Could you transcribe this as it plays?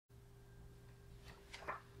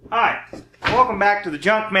Hi, welcome back to the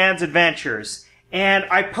Junkman's Adventures. And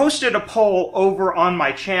I posted a poll over on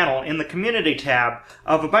my channel in the community tab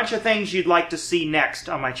of a bunch of things you'd like to see next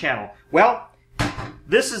on my channel. Well,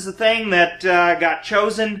 this is the thing that got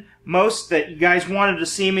chosen most that you guys wanted to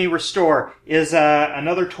see me restore is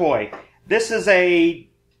another toy. This is a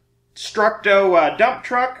Structo dump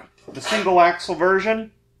truck, the single axle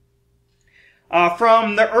version.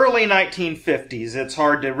 From the early 1950s. It's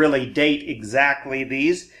hard to really date exactly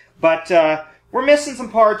these, but we're missing some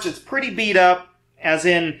parts. It's pretty beat up, as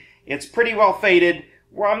in it's pretty well faded.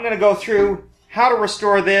 Where I'm going to go through how to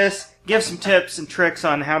restore this, give some tips and tricks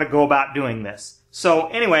on how to go about doing this. So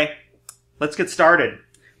anyway, let's get started.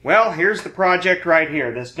 Well, here's the project right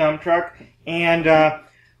here, this dump truck, and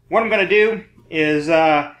what I'm going to do is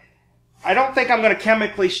I don't think I'm going to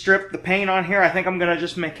chemically strip the paint on here. I think I'm going to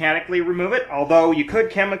just mechanically remove it, although you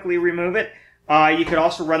could chemically remove it. You could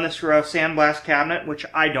also run this through a sandblast cabinet, which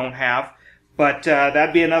I don't have, but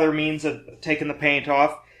that'd be another means of taking the paint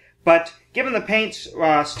off. But given the paint's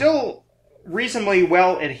still reasonably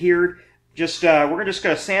well adhered, we're just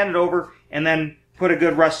going to sand it over and then put a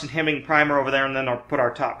good rust and hemming primer over there, and then I'll put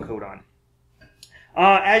our top coat on.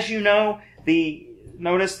 As you know,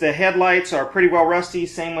 notice the headlights are pretty well rusty.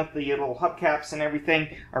 Same with the little hubcaps and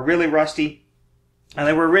everything are really rusty. And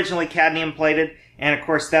they were originally cadmium plated, and of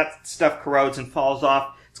course that stuff corrodes and falls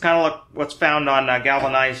off. It's kind of like what's found on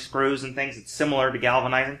galvanized screws and things. It's similar to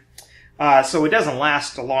galvanizing. So it doesn't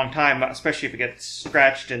last a long time, especially if it gets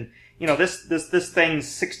scratched. And you know, this thing's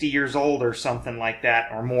 60 years old or something like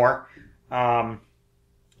that, or more.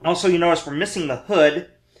 Also, you notice we're missing the hood,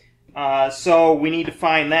 so we need to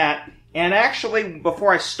find that. And actually,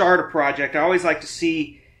 before I start a project, I always like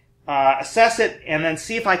to assess it, and then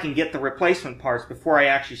see if I can get the replacement parts before I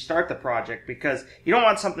actually start the project, because you don't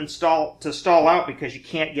want something to stall out because you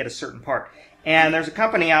can't get a certain part. And there's a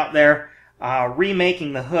company out there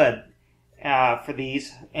remaking the hood for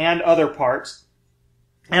these and other parts,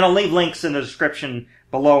 and I'll leave links in the description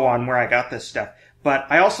below on where I got this stuff. But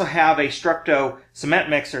I also have a Structo cement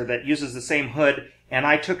mixer that uses the same hood, and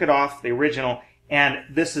I took it off the original. And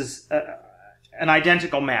this is an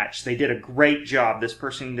identical match. They did a great job. This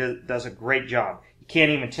person does a great job. You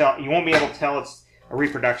can't even tell. You won't be able to tell it's a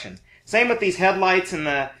reproduction. Same with these headlights and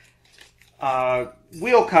the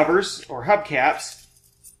wheel covers or hubcaps.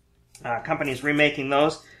 Company's remaking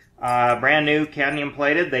those. Brand new, cadmium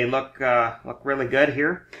plated. They look really good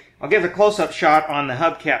here. I'll give a close-up shot on the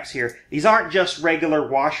hubcaps here. These aren't just regular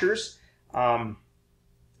washers.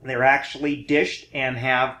 They're actually dished and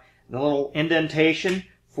have the little indentation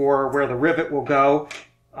for where the rivet will go.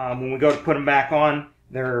 When we go to put them back on,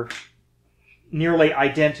 they're nearly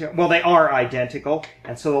identical. Well, they are identical,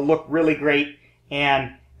 and so they'll look really great.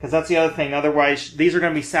 And because that's the other thing, otherwise these are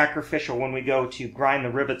going to be sacrificial when we go to grind the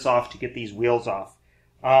rivets off to get these wheels off.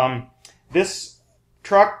 This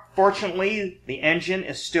truck, fortunately, the engine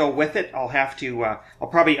is still with it. I'll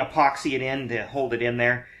probably epoxy it in to hold it in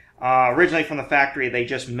there. Originally from the factory, they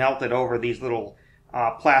just melted over these little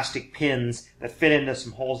plastic pins that fit into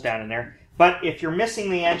some holes down in there. But if you're missing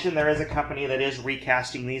the engine, there is a company that is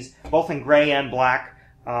recasting these, both in gray and black,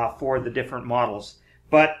 for the different models.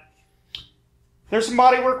 But there's some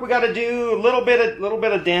body work we got to do, a little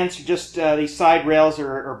bit of dents, just these side rails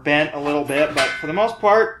are bent a little bit, but for the most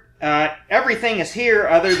part, everything is here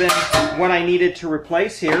other than what I needed to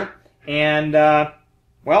replace here. And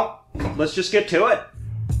well, let's just get to it.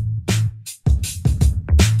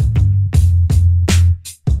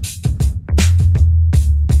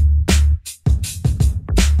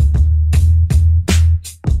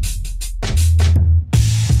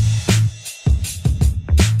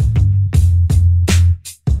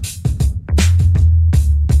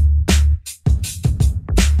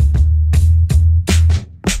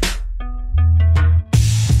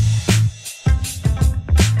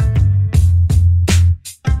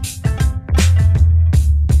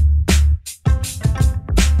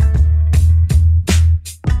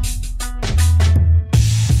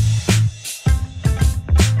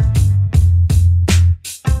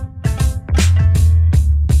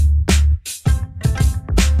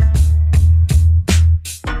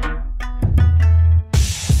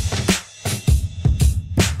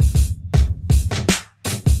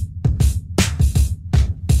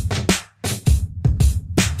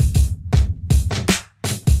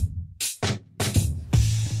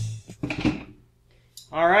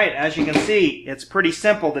 Alright, as you can see, it's pretty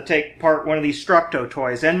simple to take apart one of these Structo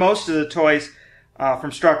toys, and most of the toys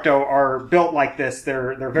from Structo are built like this.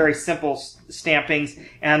 They're very simple stampings,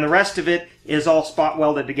 and the rest of it is all spot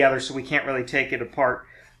welded together, so we can't really take it apart.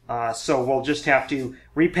 So we'll just have to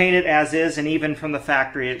repaint it as is, and even from the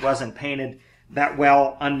factory it wasn't painted that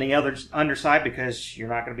well on the underside because you're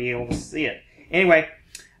not going to be able to see it. Anyway,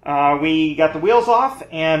 we got the wheels off,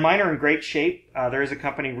 and mine are in great shape. There is a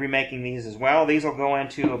company remaking these as well. These will go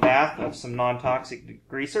into a bath of some non-toxic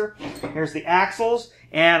greaser. Here's the axles,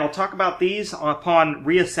 and I'll talk about these upon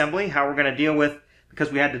reassembly, how we're going to deal with,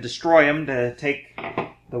 because we had to destroy them to take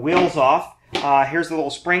the wheels off. Here's the little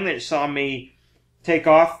spring that you saw me take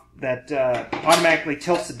off that automatically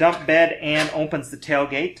tilts the dump bed and opens the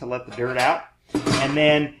tailgate to let the dirt out. And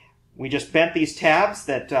then we just bent these tabs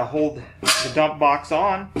that hold the dump box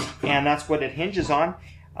on, and that's what it hinges on.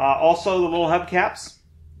 Also, the little hubcaps,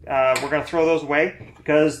 we're going to throw those away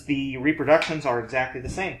because the reproductions are exactly the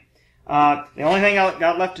same. The only thing I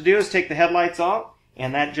got left to do is take the headlights off,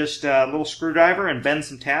 and that just a little screwdriver and bend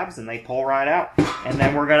some tabs, and they pull right out. And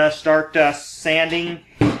then we're going to start sanding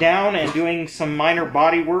down and doing some minor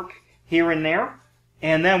body work here and there.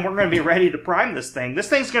 And then we're going to be ready to prime this thing. This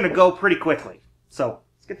thing's going to go pretty quickly. So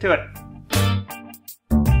let's get to it.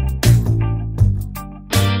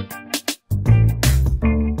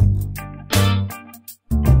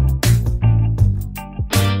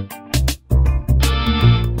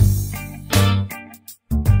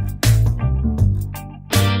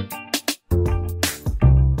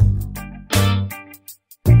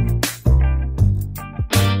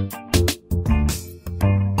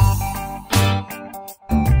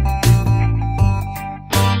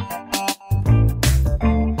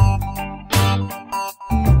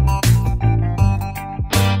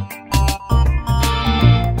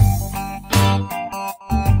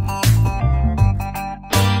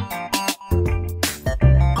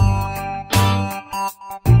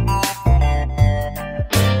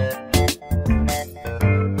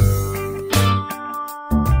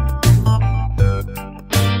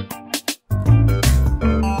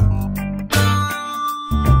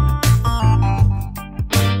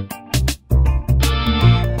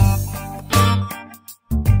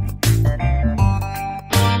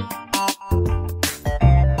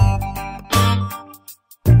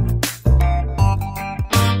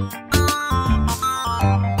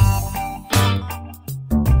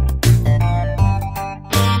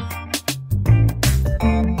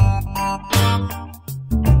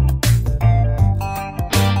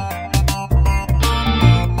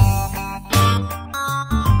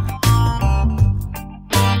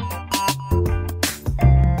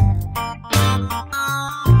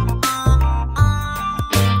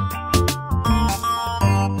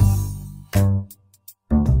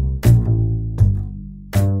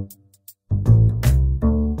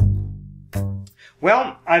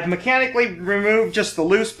 Well, I've mechanically removed just the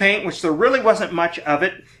loose paint, which there really wasn't much of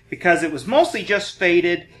it because it was mostly just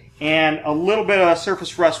faded and a little bit of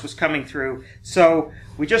surface rust was coming through. So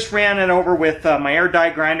we just ran it over with my air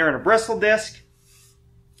die grinder and a bristle disc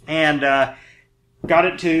and got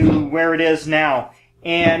it to where it is now.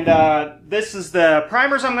 And this is the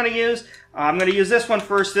primers I'm going to use. I'm going to use this one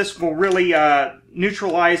first. This will really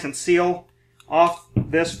neutralize and seal off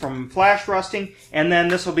this from flash rusting, and then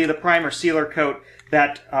this will be the primer sealer coat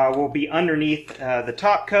that will be underneath the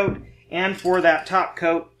top coat. And for that top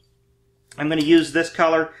coat, I'm going to use this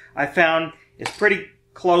color. I found it pretty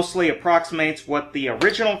closely approximates what the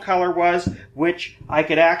original color was, which I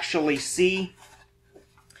could actually see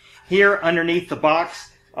here underneath the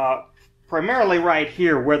box, primarily right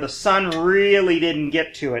here where the sun really didn't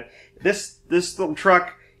get to it. This little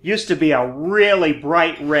truck used to be a really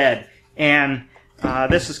bright red, and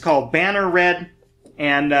this is called Banner Red,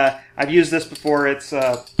 and I've used this before.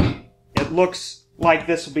 It looks like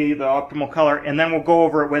this will be the optimal color, and then we'll go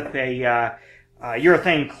over it with a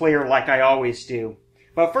urethane clear like I always do.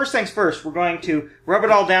 But first things first, we're going to rub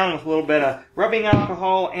it all down with a little bit of rubbing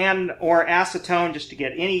alcohol and or acetone just to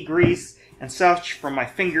get any grease and such from my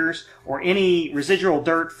fingers or any residual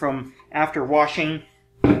dirt from after washing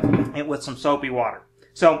it with some soapy water.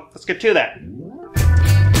 So let's get to that.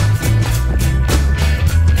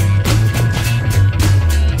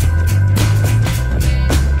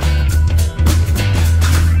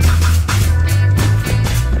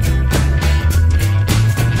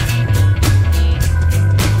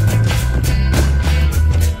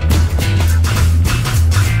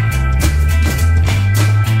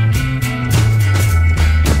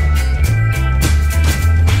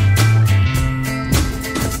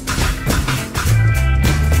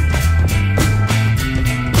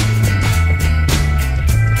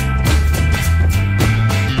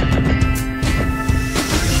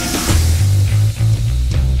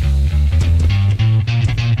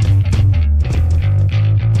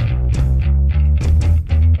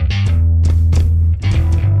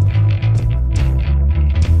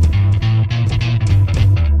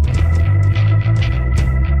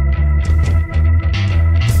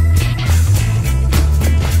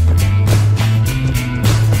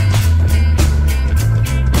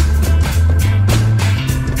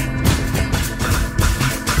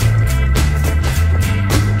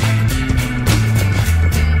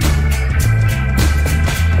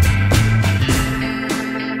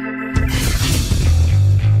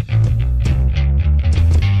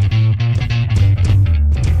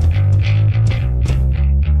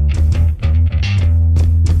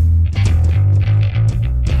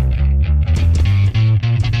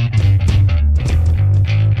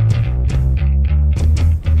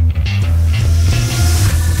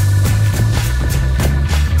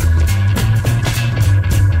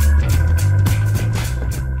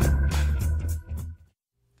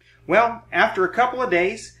 Well, after a couple of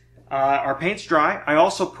days, our paint's dry. I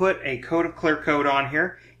also put a coat of clear coat on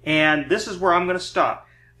here, and this is where I'm going to stop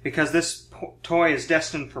because this toy is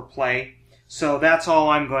destined for play, so that's all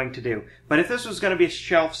I'm going to do. But if this was going to be a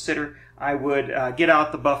shelf sitter, I would get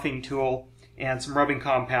out the buffing tool and some rubbing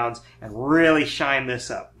compounds and really shine this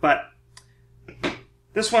up. But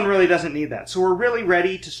this one really doesn't need that. So we're really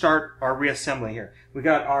ready to start our reassembly here. We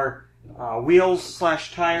got our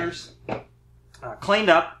wheels/tires cleaned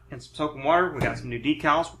up in some soap and water. We got some new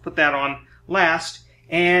decals. We'll put that on last.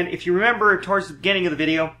 And if you remember towards the beginning of the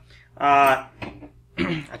video, I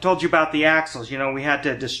told you about the axles. You know, we had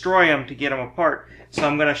to destroy them to get them apart. So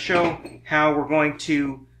I'm going to show how we're going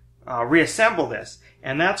to reassemble this.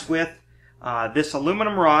 And that's with this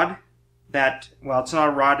aluminum rod that, well, it's not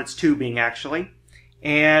a rod, it's tubing actually.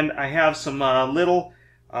 And I have some little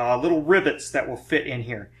rivets that will fit in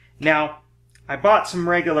here. Now, I bought some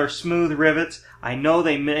regular smooth rivets. I know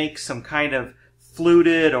they make some kind of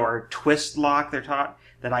fluted or twist lock they're taught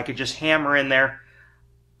that I could just hammer in there.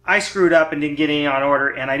 I screwed up and didn't get any on order,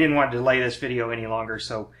 and I didn't want to delay this video any longer,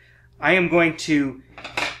 so I need to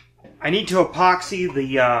epoxy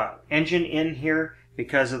the engine in here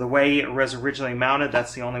because of the way it was originally mounted.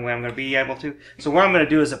 That's the only way I'm going to be able to. So what I'm going to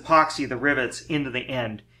do is epoxy the rivets into the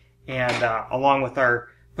end, and along with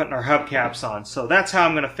putting our hubcaps on. So that's how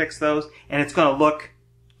I'm going to fix those, and it's going to look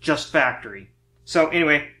just factory. So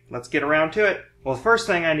anyway, let's get around to it. Well, the first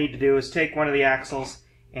thing I need to do is take one of the axles,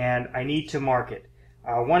 and I need to mark it.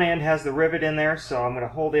 One end has the rivet in there, so I'm going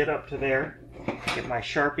to hold it up to there, get my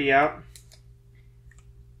Sharpie out,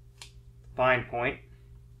 fine point,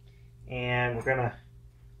 and we're going to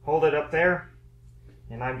hold it up there,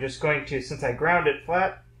 and I'm just going to, since I ground it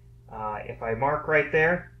flat, if I mark right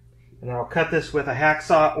there, and then I'll cut this with a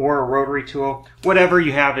hacksaw or a rotary tool, whatever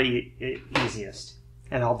you have easiest.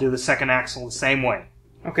 And I'll do the second axle the same way.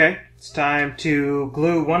 Okay, it's time to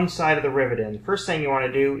glue one side of the rivet in. The first thing you want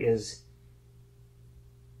to do is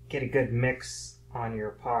get a good mix on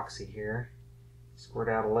your epoxy here. Squirt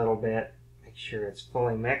out a little bit, make sure it's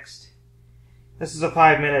fully mixed. This is a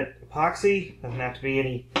 5-minute epoxy. Doesn't have to be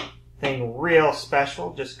anything real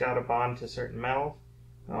special, just got to bond to certain metals.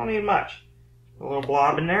 I don't need much. A little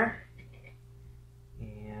blob in there.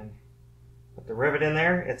 And put the rivet in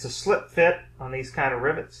there. It's a slip fit on these kind of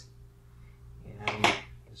rivets. And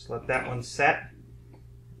just let that one set.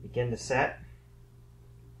 Begin to set.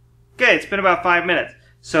 Okay, it's been about 5 minutes.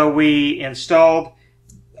 So we installed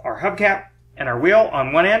our hubcap and our wheel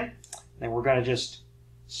on one end. Then we're going to just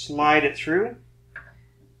slide it through.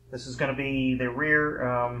 This is going to be the rear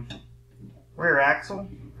axle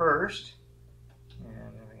first. And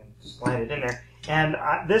then we can slide it in there. And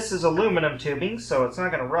this is aluminum tubing, so it's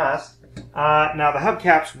not going to rust. Now the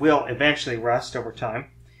hubcaps will eventually rust over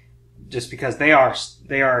time, just because they are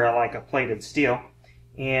like a plated steel.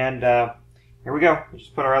 And here we go. We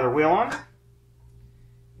just put our other wheel on.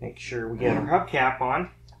 Make sure we get our hubcap on.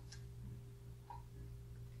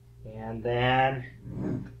 And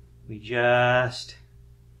then we just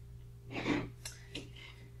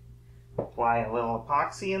apply a little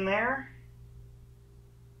epoxy in there.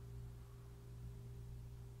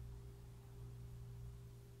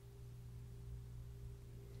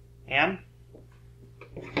 And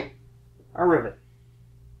our rivet.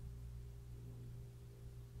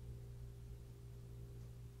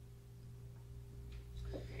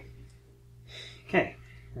 Okay,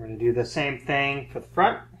 we're going to do the same thing for the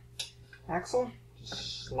front axle.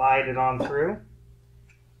 Just slide it on through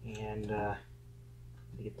and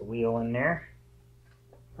get the wheel in there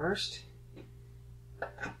first.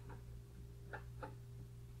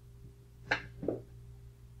 There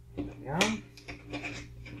we go.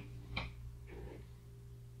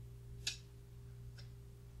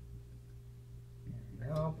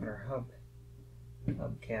 Put our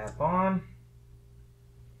hubcap on.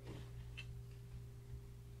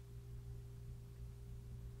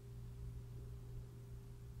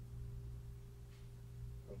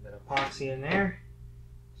 A little bit of epoxy in there.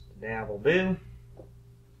 Just a dab will do.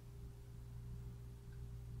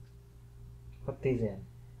 Put these in.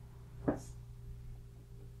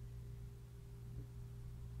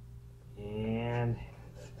 And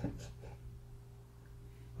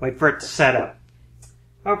wait for it to set up.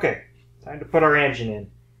 Okay, time to put our engine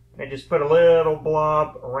in. I just put a little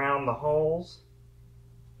blob around the holes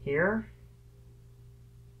here.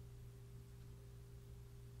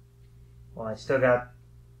 Well, I still got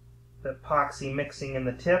the epoxy mixing in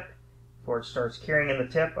the tip before it starts curing in the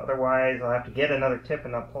tip. Otherwise, I'll have to get another tip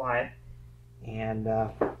and apply it. And,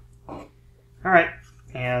 alright,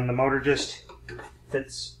 and the motor just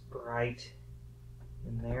fits right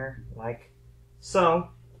in there, like so.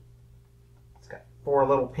 4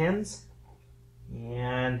 little pins,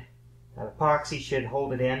 and that epoxy should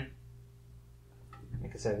hold it in.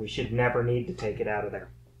 Like I said, we should never need to take it out of there.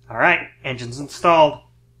 Alright, engine's installed.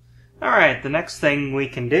 Alright, the next thing we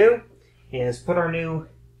can do is put our new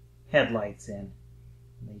headlights in.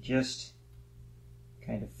 They just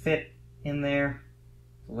kind of fit in there.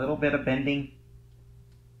 A little bit of bending.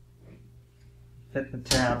 Fit the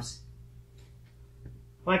tabs.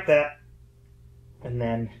 Like that. And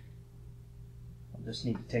then I'll just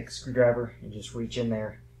need to take a screwdriver and just reach in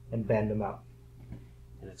there and bend them up.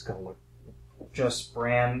 And it's going to look just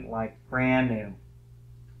brand new.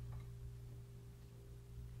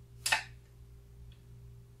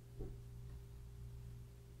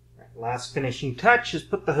 Last finishing touch is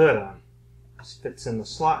put the hood on. This fits in the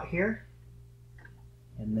slot here,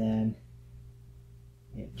 and then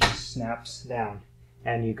it just snaps down.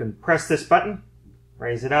 And you can press this button,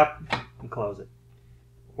 raise it up, and close it.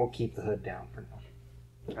 We'll keep the hood down for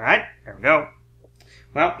now. Alright, there we go.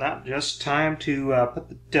 Well, now just time to put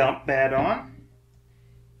the dump bed on.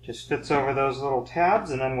 Just fits over those little tabs,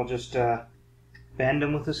 and then we'll just bend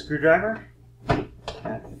them with a screwdriver.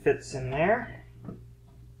 That fits in there.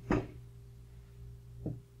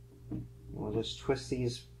 We'll just twist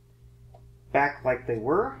these back like they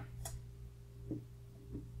were.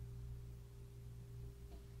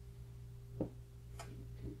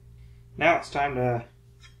 Now it's time to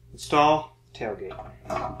install the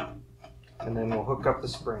tailgate. And then we'll hook up the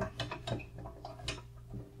spring.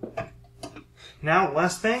 Now the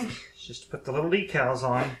last thing is just to put the little decals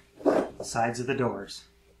on the sides of the doors.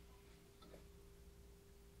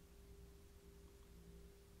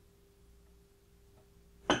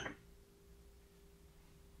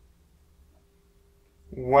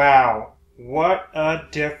 Wow, what a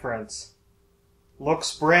difference.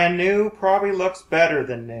 Looks brand new, probably looks better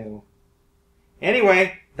than new.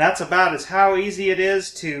 Anyway, that's about how easy it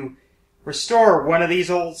is to restore one of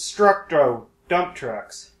these old Structo dump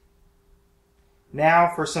trucks.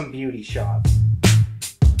 Now for some beauty shots.